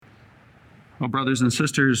Well, brothers and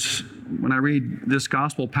sisters, when I read this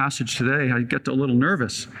gospel passage today, I get a little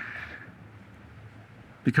nervous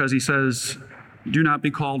because he says, "Do not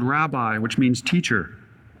be called rabbi," which means teacher.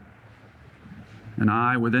 And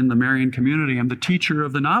I, within the Marian community, am the teacher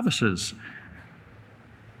of the novices.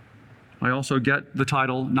 I also get the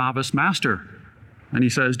title novice master. And he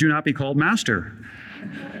says, "Do not be called master."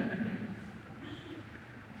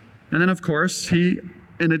 And then, of course, he,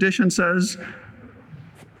 in addition, says,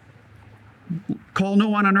 "Call no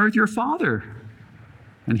one on earth your father."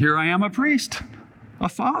 And here I am, a priest, a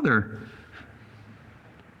father.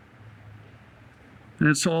 And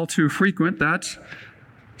it's all too frequent that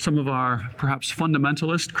some of our perhaps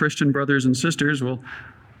fundamentalist Christian brothers and sisters will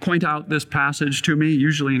point out this passage to me,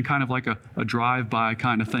 usually in kind of like a drive-by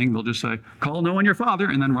kind of thing. They'll just say, "Call no one your father,"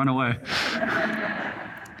 and then run away.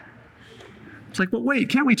 It's like, but wait,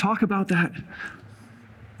 can't we talk about that?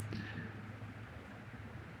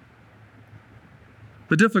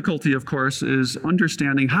 The difficulty, of course, is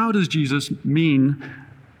understanding how does Jesus mean,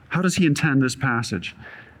 how does he intend this passage?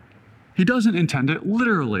 He doesn't intend it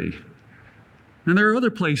literally. And there are other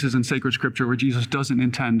places in sacred scripture where Jesus doesn't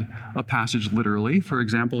intend a passage literally. For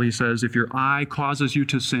example, he says, if your eye causes you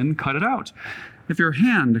to sin, cut it out. If your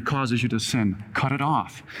hand causes you to sin, cut it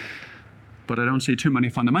off. But I don't see too many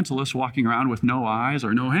fundamentalists walking around with no eyes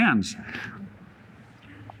or no hands.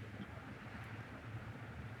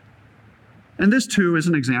 And this, too, is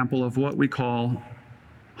an example of what we call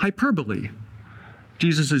hyperbole.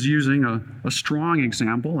 Jesus is using a strong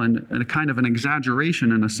example and a kind of an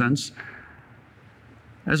exaggeration, in a sense,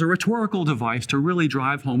 as a rhetorical device to really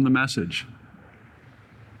drive home the message.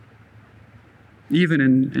 Even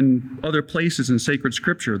in other places in sacred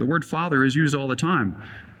scripture, the word father is used all the time.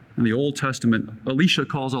 In the Old Testament, Elisha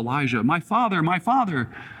calls Elijah, my father,"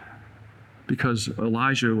 because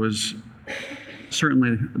Elijah was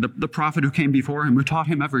certainly the prophet who came before him, who taught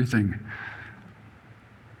him everything.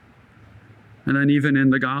 And then even in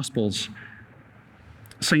the Gospels,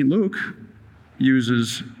 St. Luke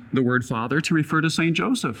uses the word father to refer to St.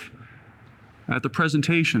 Joseph at the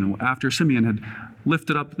presentation after Simeon had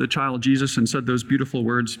lifted up the child Jesus and said those beautiful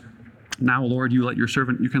words, "Now, Lord, you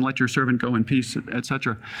can let your servant go in peace,"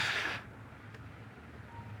 etc.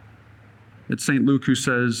 It's St. Luke who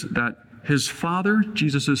says that his father,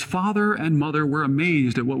 Jesus' father and mother, were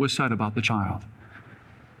amazed at what was said about the child.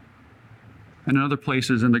 And in other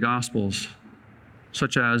places in the Gospels,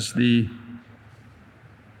 such as the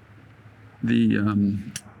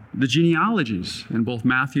genealogies in both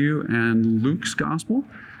Matthew and Luke's Gospel,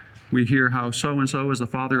 we hear how so-and-so is the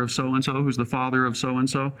father of so-and-so, who's the father of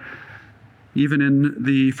so-and-so. Even in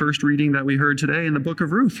the first reading that we heard today in the book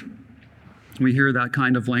of Ruth, we hear that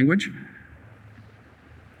kind of language.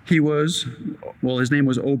 His name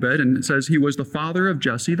was Obed, and it says he was the father of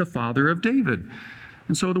Jesse, the father of David.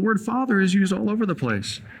 And so the word father is used all over the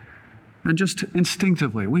place. And just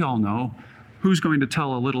instinctively, we all know, who's going to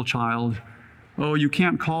tell a little child, "Oh, you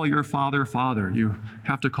can't call your father father. You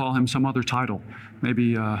have to call him some other title,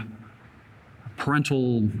 maybe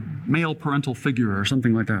male parental figure or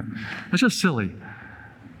something like that." That's just silly.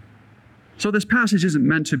 So this passage isn't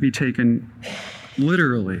meant to be taken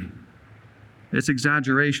literally. It's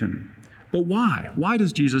exaggeration. But why? Why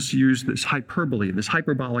does Jesus use this hyperbole, this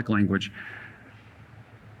hyperbolic language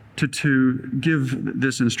to give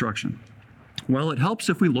this instruction? Well, it helps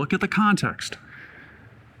if we look at the context.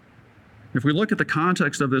 If we look at the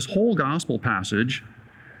context of this whole gospel passage,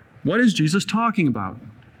 what is Jesus talking about?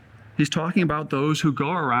 He's talking about those who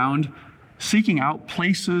go around seeking out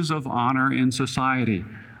places of honor in society,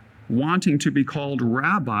 wanting to be called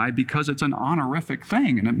rabbi because it's an honorific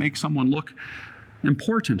thing and it makes someone look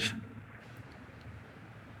important.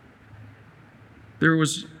 There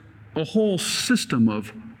was a whole system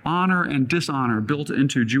of honor and dishonor built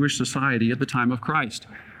into Jewish society at the time of Christ.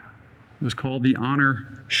 It was called the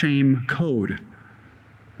honor-shame code.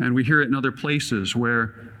 And we hear it in other places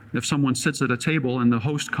where if someone sits at a table and the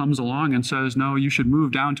host comes along and says, "No, you should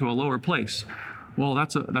move down to a lower place," well,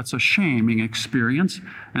 that's a shaming experience.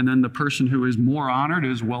 And then the person who is more honored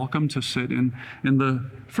is welcome to sit in the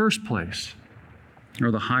first place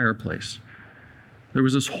or the higher place. There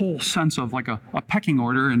was this whole sense of like a pecking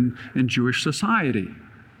order in Jewish society.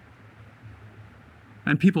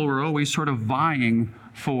 And people were always sort of vying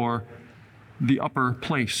for the upper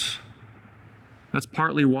place. That's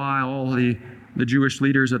partly why all the Jewish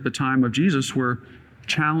leaders at the time of Jesus were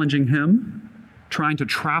challenging him, trying to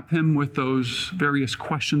trap him with those various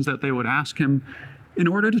questions that they would ask him in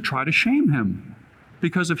order to try to shame him.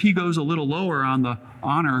 Because if he goes a little lower on the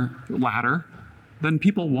honor ladder, then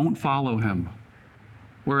people won't follow him.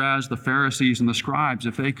 Whereas the Pharisees and the scribes,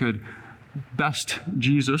 if they could best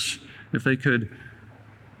Jesus, if they could,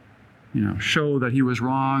 show that he was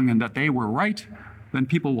wrong and that they were right, then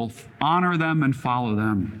people will honor them and follow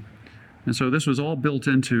them. And so this was all built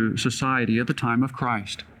into society at the time of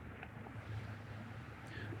Christ.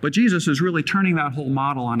 But Jesus is really turning that whole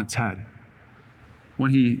model on its head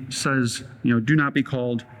when he says, do not be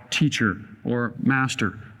called teacher or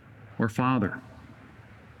master or father.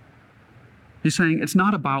 He's saying it's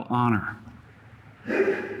not about honor.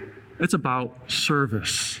 It's about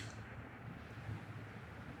service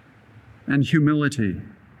and humility.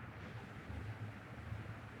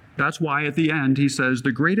 That's why at the end he says,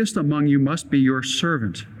 the greatest among you must be your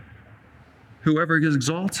servant. Whoever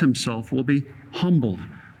exalts himself will be humbled,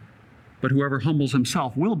 but whoever humbles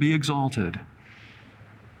himself will be exalted.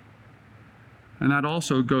 And that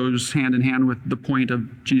also goes hand in hand with the point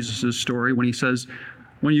of Jesus' story when he says,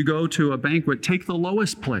 when you go to a banquet, take the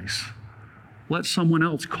lowest place. Let someone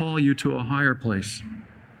else call you to a higher place.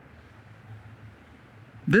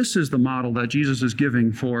 This is the model that Jesus is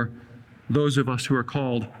giving for those of us who are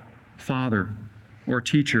called father or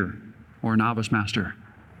teacher or novice master.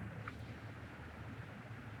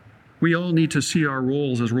 We all need to see our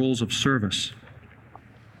roles as roles of service.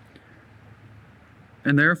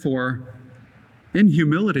 And therefore, in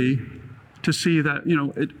humility, to see that,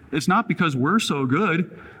 it's not because we're so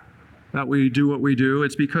good that we do what we do.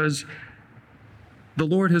 It's because the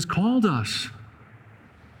Lord has called us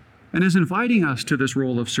and is inviting us to this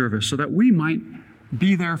role of service so that we might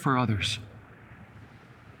be there for others.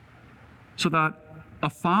 So that a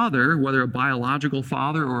father, whether a biological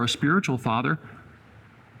father or a spiritual father,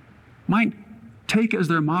 might take as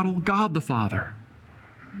their model God the Father.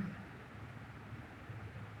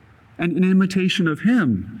 And in imitation of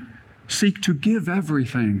him, seek to give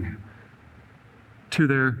everything to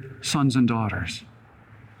their sons and daughters,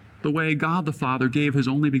 the way God the Father gave his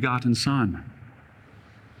only begotten Son.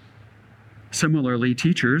 Similarly,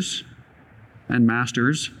 teachers and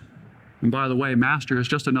masters, and by the way, master is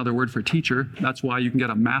just another word for teacher. That's why you can get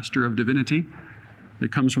a master of divinity.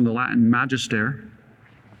 It comes from the Latin magister.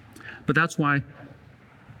 But that's why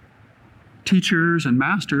teachers and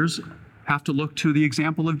masters have to look to the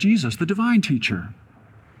example of Jesus, the divine teacher,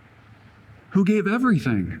 who gave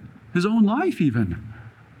everything, his own life even,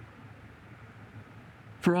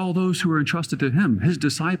 for all those who were entrusted to him, his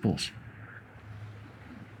disciples.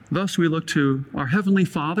 Thus, we look to our Heavenly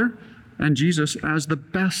Father and Jesus as the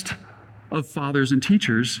best of fathers and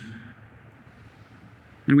teachers,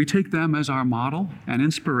 and we take them as our model and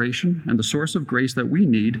inspiration and the source of grace that we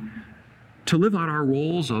need to live out our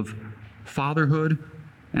roles of fatherhood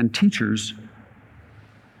and teachers,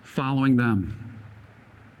 following them.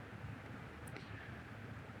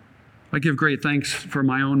 I give great thanks for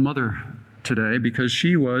my own mother today because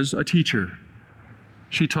she was a teacher.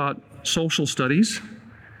 She taught social studies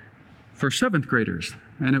for 7th graders,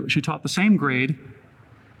 and she taught the same grade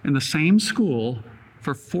in the same school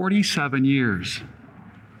for 47 years.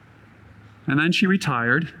 And then she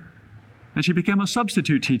retired, and she became a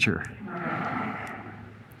substitute teacher.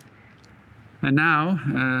 And now,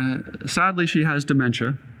 sadly, she has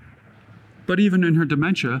dementia. But even in her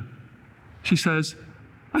dementia, she says,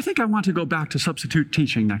 I think I want to go back to substitute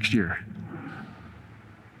teaching next year.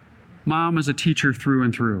 Mom is a teacher through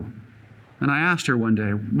and through. And I asked her one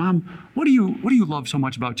day, Mom, what do you love so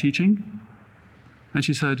much about teaching? And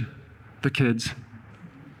she said, the kids.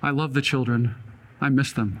 I love the children. I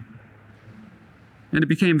miss them. And it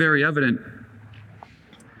became very evident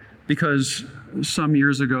because some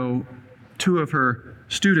years ago, 2 of her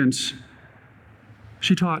students,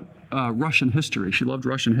 she taught Russian history. She loved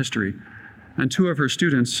Russian history. And 2 of her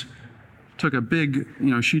students took a big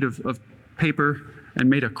sheet of paper and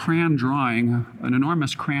made a crayon drawing, an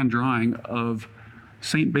enormous crayon drawing of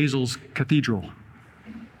St. Basil's Cathedral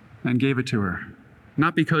and gave it to her.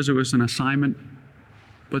 Not because it was an assignment,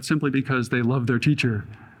 but simply because they loved their teacher.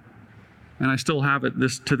 And I still have it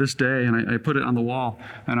to this day, and I put it on the wall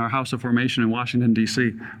in our House of Formation in Washington,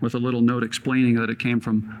 D.C., with a little note explaining that it came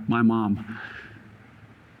from my mom.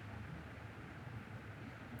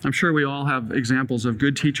 I'm sure we all have examples of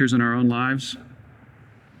good teachers in our own lives.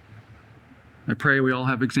 I pray we all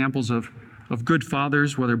have examples of good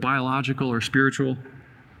fathers, whether biological or spiritual.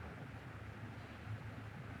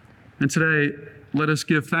 And today, let us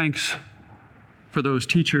give thanks for those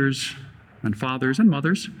teachers and fathers and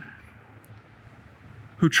mothers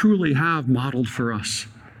who truly have modeled for us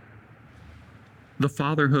the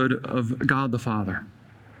fatherhood of God the Father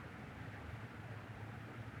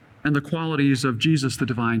and the qualities of Jesus, the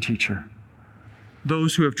divine teacher.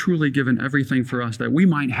 Those who have truly given everything for us that we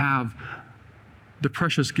might have the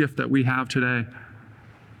precious gift that we have today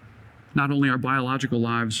not only our biological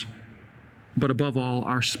lives, but above all,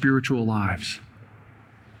 our spiritual lives,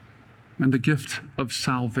 and the gift of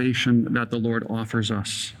salvation that the Lord offers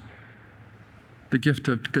us, the gift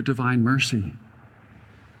of divine mercy.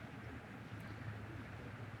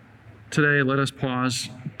 Today, let us pause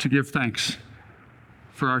to give thanks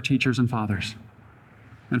for our teachers and fathers.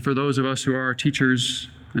 And for those of us who are teachers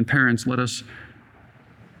and parents, let us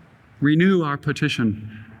renew our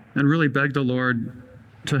petition and really beg the Lord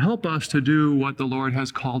to help us to do what the Lord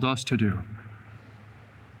has called us to do,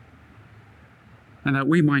 and that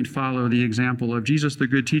we might follow the example of Jesus, the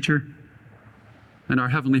good teacher, and our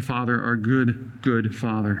Heavenly Father, our good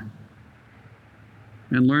Father,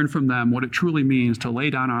 and learn from them what it truly means to lay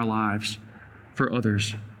down our lives for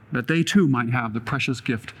others, that they too might have the precious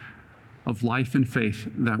gift of life and faith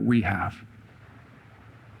that we have.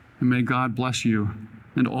 And may God bless you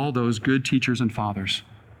and all those good teachers and fathers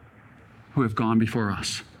who have gone before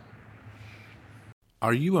us.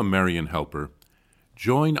 Are you a Marian helper?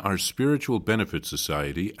 Join our Spiritual Benefit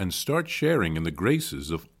Society and start sharing in the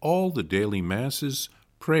graces of all the daily masses,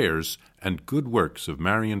 prayers, and good works of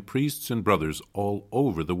Marian priests and brothers all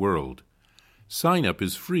over the world. Sign up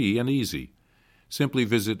is free and easy. Simply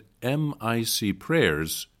visit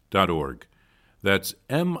micprayers.org. That's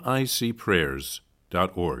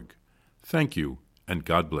micprayers.org. Thank you, and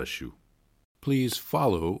God bless you. Please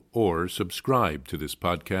follow or subscribe to this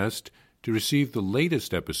podcast to receive the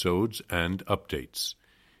latest episodes and updates.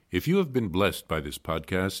 If you have been blessed by this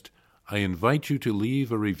podcast, I invite you to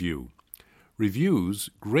leave a review.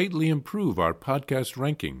 Reviews greatly improve our podcast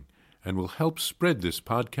ranking and will help spread this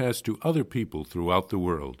podcast to other people throughout the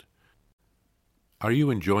world. Are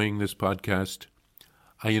you enjoying this podcast?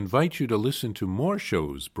 I invite you to listen to more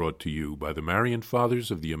shows brought to you by the Marian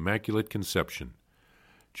Fathers of the Immaculate Conception.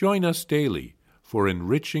 Join us daily for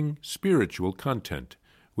enriching spiritual content,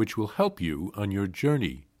 which will help you on your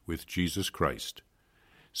journey with Jesus Christ.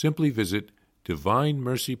 Simply visit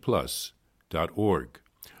DivineMercyPlus.org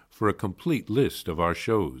for a complete list of our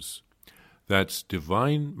shows. That's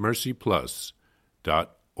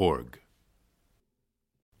DivineMercyPlus.org.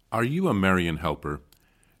 Are you a Marian helper?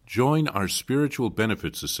 Join our Spiritual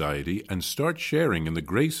Benefit Society and start sharing in the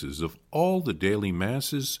graces of all the daily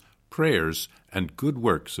masses, prayers, and good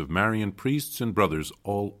works of Marian priests and brothers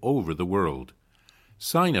all over the world.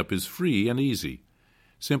 Sign up is free and easy.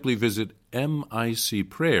 Simply visit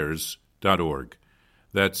micprayers.org.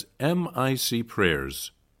 That's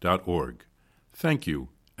micprayers.org. Thank you,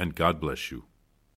 and God bless you.